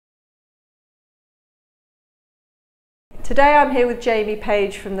Today I'm here with Jamie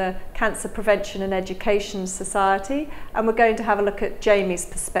Page from the Cancer Prevention and Education Society, and we're going to have a look at Jamie's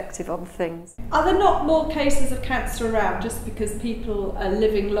perspective on things. Are there not more cases of cancer around just because people are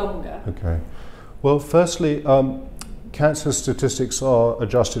living longer? Okay. Well, firstly, cancer statistics are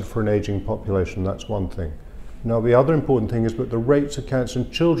adjusted for an ageing population. That's one thing. Now, the other important thing is that the rates of cancer in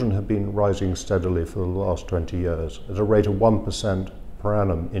children have been rising steadily for the last 20 years at a rate of 1% per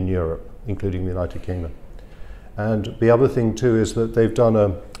annum in Europe, including the United Kingdom. And the other thing too is that they've done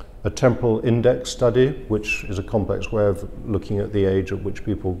a temporal index study, which is a complex way of looking at the age at which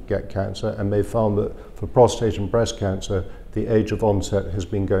people get cancer, and they found that for prostate and breast cancer, the age of onset has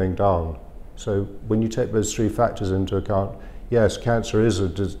been going down. So when you take those three factors into account, yes, cancer is a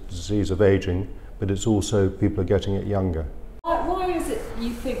disease of aging, but it's also people are getting it younger. Why is it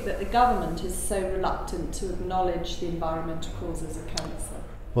you think that the government is so reluctant to acknowledge the environmental causes of cancer?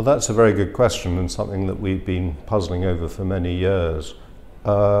 Well, that's a very good question and something that we've been puzzling over for many years.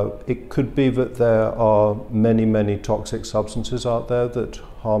 It could be that there are many toxic substances out there that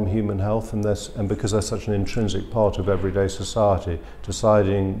harm human health, and because they're such an intrinsic part of everyday society,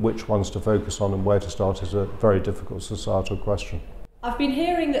 deciding which ones to focus on and where to start is a very difficult societal question. I've been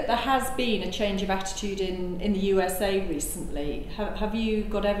hearing that there has been a change of attitude in the USA recently. Have you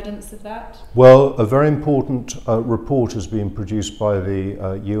got evidence of that? Well, a very important report has been produced by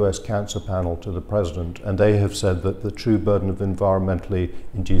the US Cancer Panel to the President, and they have said that the true burden of environmentally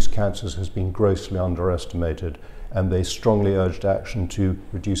induced cancers has been grossly underestimated, and they strongly urged action to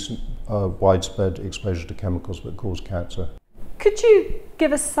reduce widespread exposure to chemicals that cause cancer. Could you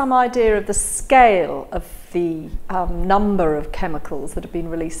give us some idea of the scale of the number of chemicals that have been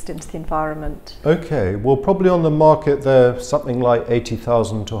released into the environment? Okay, well, probably on the market there are something like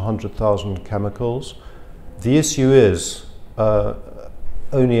 80,000 to 100,000 chemicals. The issue is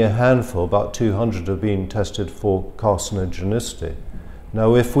only a handful, about 200, have been tested for carcinogenicity.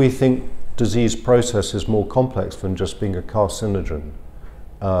 Now, if we think disease process is more complex than just being a carcinogen,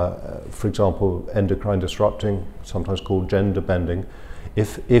 for example, endocrine disrupting, sometimes called gender bending.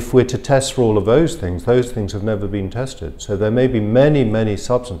 If we're to test for all of those things have never been tested. So there may be many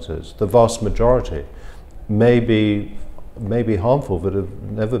substances, the vast majority may be harmful, that have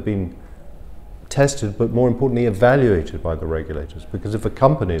never been tested, but more importantly evaluated by the regulators. Because if the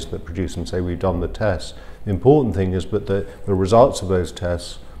companies that produce them say we've done the tests, the important thing is that the results of those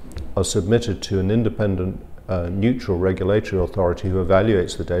tests are submitted to an independent neutral regulatory authority who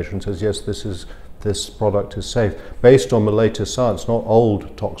evaluates the data and says, yes, this product is safe, based on the latest science, not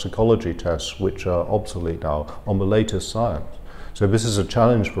old toxicology tests which are obsolete now, on the latest science. So this is a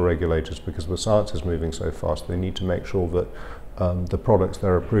challenge for regulators because the science is moving so fast. They need to make sure that the products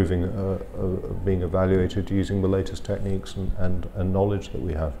they're approving are being evaluated using the latest techniques and knowledge that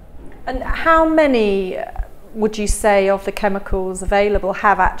we have. And how many, would you say, of the chemicals available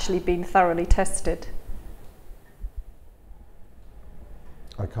have actually been thoroughly tested?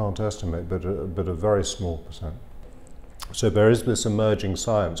 I can't estimate, but a very small percent. So there is this emerging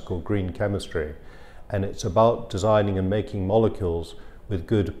science called green chemistry, and it's about designing and making molecules with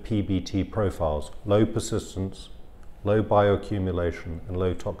good PBT profiles, low persistence, low bioaccumulation, and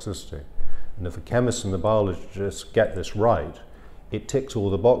low toxicity. And if the chemists and the biologists get this right, it ticks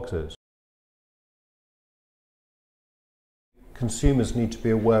all the boxes. Consumers need to be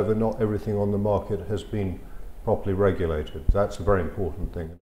aware that not everything on the market has been properly regulated. That's a very important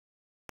thing.